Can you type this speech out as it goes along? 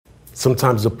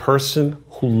Sometimes the person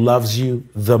who loves you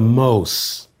the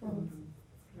most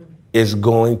is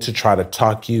going to try to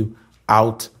talk you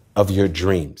out of your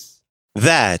dreams.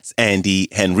 That's Andy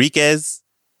Henriquez,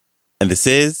 and this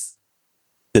is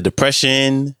the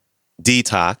Depression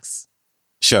Detox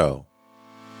Show.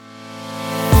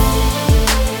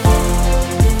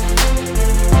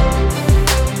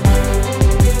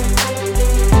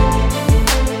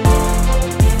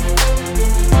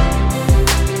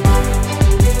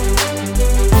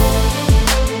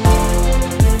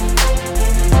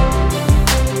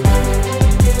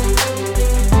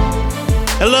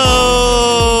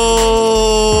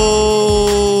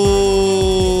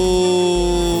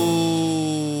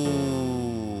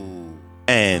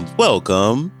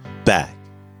 Welcome back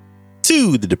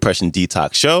to the Depression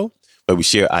Detox Show, where we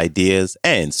share ideas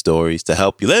and stories to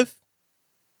help you live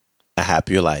a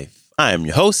happier life. I am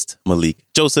your host, Malik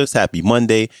Josephs. Happy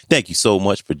Monday. Thank you so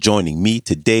much for joining me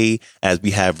today as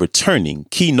we have returning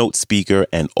keynote speaker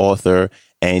and author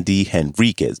Andy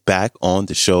Henriquez back on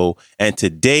the show. And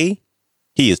today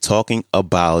he is talking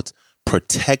about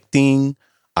protecting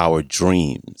our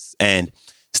dreams. And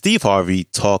Steve Harvey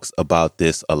talks about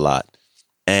this a lot.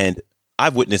 And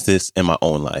I've witnessed this in my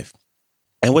own life.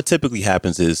 And what typically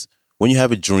happens is when you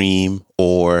have a dream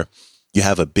or you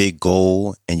have a big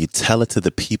goal and you tell it to the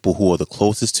people who are the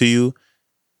closest to you,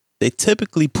 they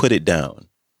typically put it down.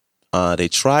 They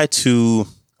try to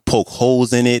poke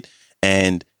holes in it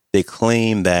and they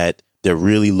claim that they're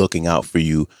really looking out for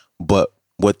you. But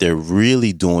what they're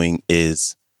really doing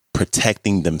is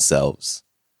protecting themselves.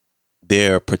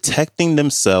 They're protecting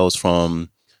themselves from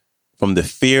the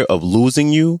fear of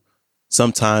losing you.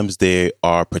 Sometimes they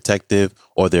are protective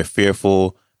or they're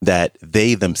fearful that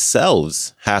they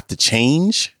themselves have to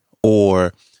change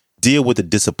or deal with the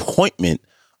disappointment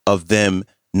of them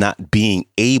not being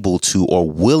able to or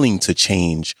willing to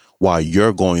change while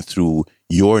you're going through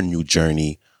your new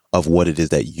journey of what it is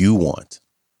that you want.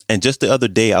 And just the other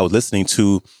day, I was listening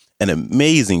to an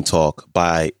amazing talk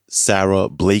by Sarah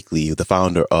Blakely, the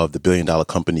founder of the billion-dollar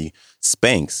company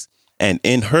Spanx. And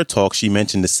in her talk, she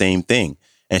mentioned the same thing.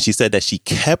 And she said that she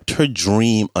kept her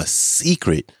dream a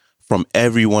secret from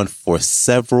everyone for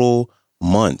several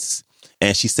months.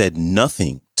 And she said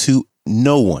nothing to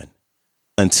no one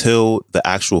until the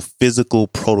actual physical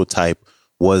prototype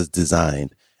was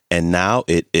designed. And now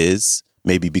it is,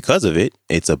 maybe because of it,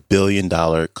 it's a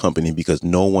billion-dollar company because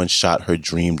no one shot her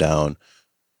dream down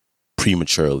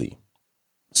prematurely.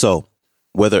 So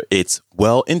whether it's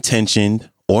well-intentioned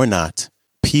or not,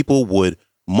 people would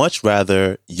much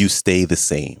rather you stay the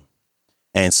same.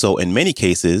 And so in many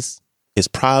cases, it's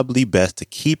probably best to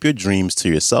keep your dreams to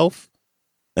yourself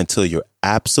until you're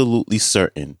absolutely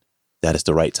certain that it's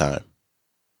the right time.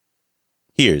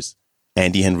 Here's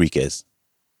Andy Henriquez.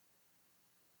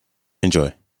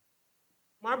 Enjoy.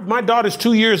 My daughter's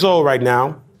 2 years old right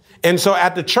now. And so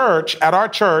at our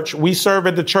church, we serve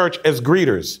at the church as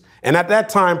greeters. And at that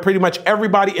time, pretty much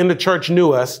everybody in the church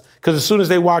knew us because as soon as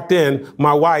they walked in,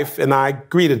 my wife and I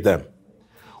greeted them.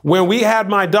 When we had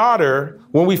my daughter,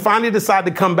 when we finally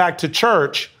decided to come back to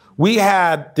church, we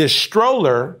had this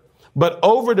stroller, but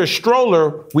over the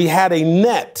stroller, we had a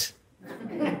net.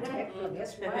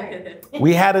 That's right.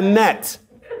 We had a net.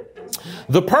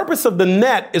 The purpose of the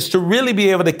net is to really be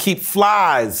able to keep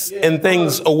flies and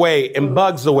things away and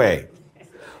bugs away.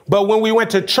 But when we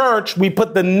went to church, we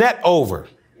put the net over.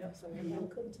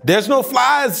 There's no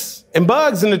flies and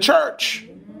bugs in the church.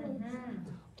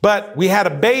 But we had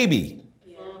a baby.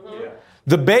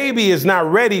 The baby is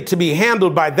not ready to be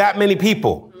handled by that many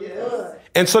people.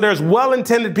 And so there's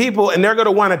well-intended people and they're going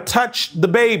to want to touch the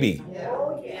baby.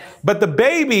 But the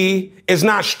baby is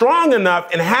not strong enough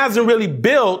and hasn't really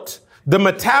built the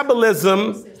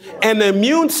metabolism and the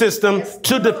immune system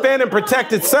to defend and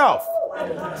protect itself.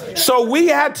 So we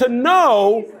had to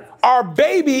know our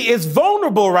baby is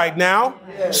vulnerable right now.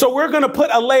 So we're going to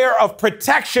put a layer of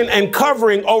protection and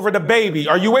covering over the baby.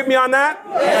 Are you with me on that?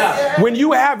 Yeah. When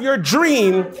you have your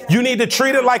dream, you need to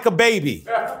treat it like a baby.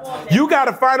 You got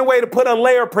to find a way to put a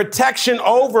layer of protection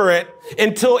over it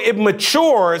until it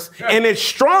matures and it's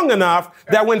strong enough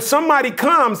that when somebody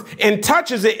comes and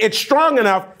touches it, it's strong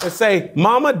enough to say,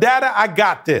 Mama, Dada, I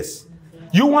got this.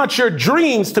 You want your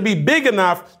dreams to be big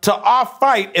enough to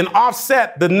off-fight and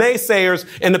offset the naysayers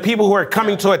and the people who are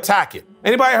coming to attack it.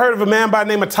 Anybody heard of a man by the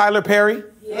name of Tyler Perry?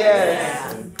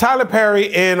 Yes. Tyler Perry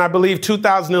in, I believe,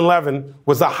 2011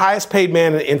 was the highest paid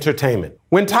man in entertainment.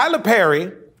 When Tyler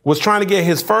Perry was trying to get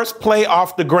his first play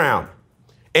off the ground,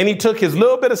 and he took his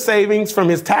little bit of savings from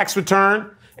his tax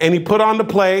return and he put on the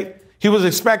play, He was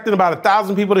expecting about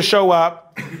 1,000 people to show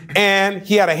up, and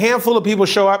he had a handful of people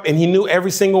show up, and he knew every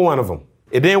single one of them.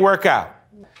 It didn't work out.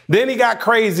 Then he got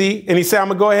crazy, and he said, I'm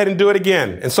going to go ahead and do it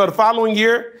again. And so the following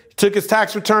year, he took his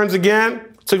tax returns again,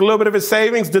 took a little bit of his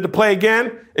savings, did the play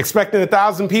again, expecting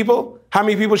 1,000 people. How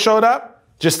many people showed up?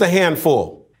 Just a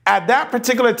handful. At that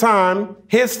particular time,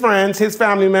 his friends, his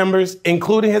family members,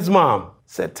 including his mom,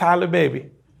 said, Tyler, baby,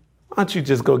 why don't you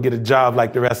just go get a job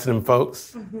like the rest of them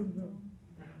folks?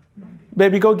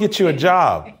 Baby, go get you a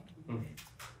job.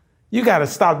 You got to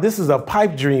stop. This is a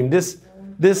pipe dream. This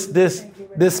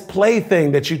play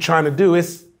thing that you're trying to do,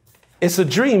 it's a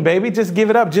dream, baby. Just give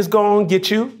it up. Just go on and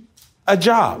get you a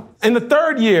job. In the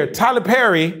third year, Tyler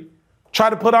Perry tried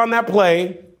to put on that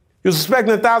play. He was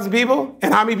expecting 1,000 people.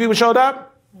 And how many people showed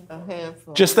up? A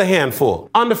handful. Just a handful.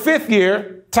 On the fifth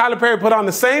year, Tyler Perry put on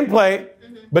the same play,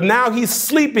 but now he's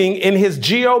sleeping in his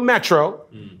Geo Metro.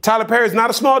 Tyler Perry's not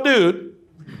a small dude.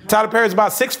 Tyler Perry's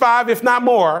about 6'5", if not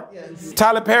more. Yes.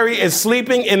 Tyler Perry is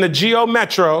sleeping in the Geo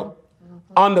Metro.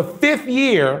 On the fifth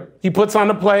year, he puts on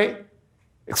the play,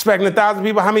 expecting 1,000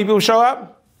 people. How many people show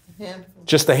up? A handful.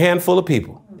 Just a handful of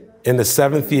people. In the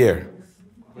seventh year,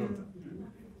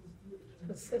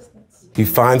 he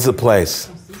finds a place.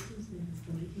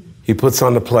 He puts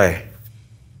on the play.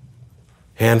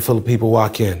 Handful of people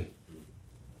walk in.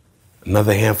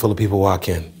 Another handful of people walk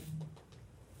in.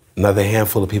 Another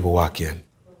handful of people walk in.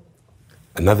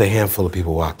 Another handful of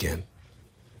people walk in.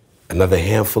 Another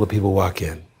handful of people walk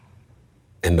in.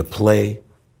 And the play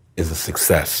is a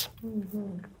success.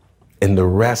 And the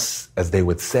rest, as they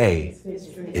would say,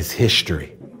 is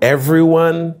history.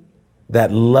 Everyone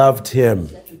that loved him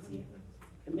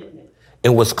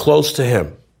and was close to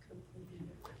him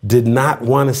did not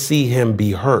want to see him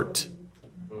be hurt.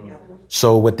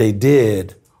 So what they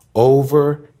did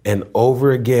over and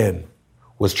over again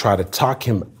was try to talk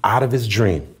him out of his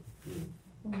dream.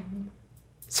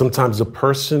 Sometimes the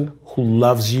person who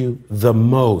loves you the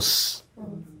most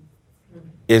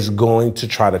is going to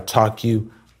try to talk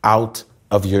you out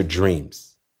of your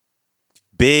dreams.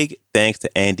 Big thanks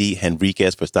to Andy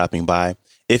Henriquez for stopping by.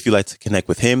 If you'd like to connect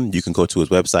with him, you can go to his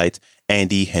website,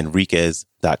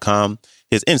 andyhenriquez.com.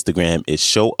 His Instagram is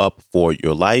Show Up For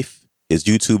Your Life. His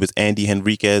YouTube is Andy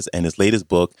Henriquez, and his latest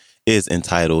book is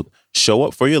entitled Show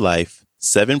Up For Your Life,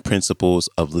 7 Principles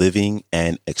of Living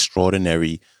an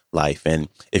Extraordinary Life. And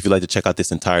if you'd like to check out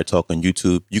this entire talk on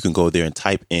YouTube, you can go there and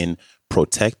type in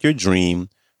Protect Your Dream,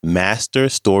 Master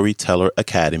Storyteller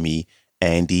Academy,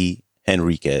 Andy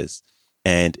Henriquez.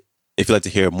 And if you'd like to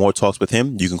hear more talks with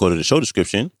him, you can go to the show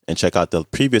description and check out the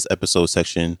previous episode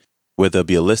section where there'll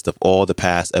be a list of all the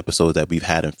past episodes that we've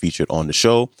had and featured on the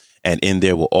show. And in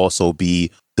there will also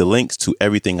be the links to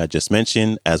everything I just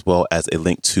mentioned, as well as a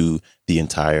link to the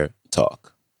entire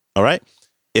talk. All right.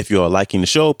 If you're liking the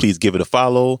show, please give it a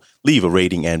follow, leave a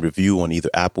rating and review on either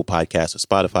Apple Podcasts or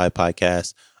Spotify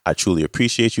Podcasts. I truly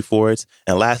appreciate you for it.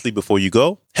 And lastly, before you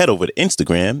go, head over to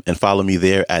Instagram and follow me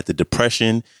there at the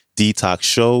Depression Detox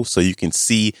Show so you can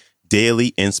see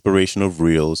daily inspirational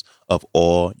reels of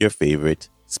all your favorite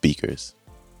speakers.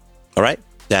 All right,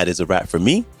 that is a wrap for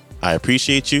me. I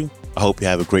appreciate you. I hope you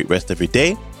have a great rest of your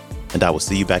day, and I will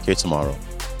see you back here tomorrow.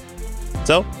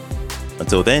 So,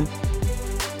 until then,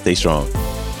 stay strong.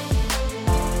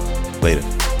 Later.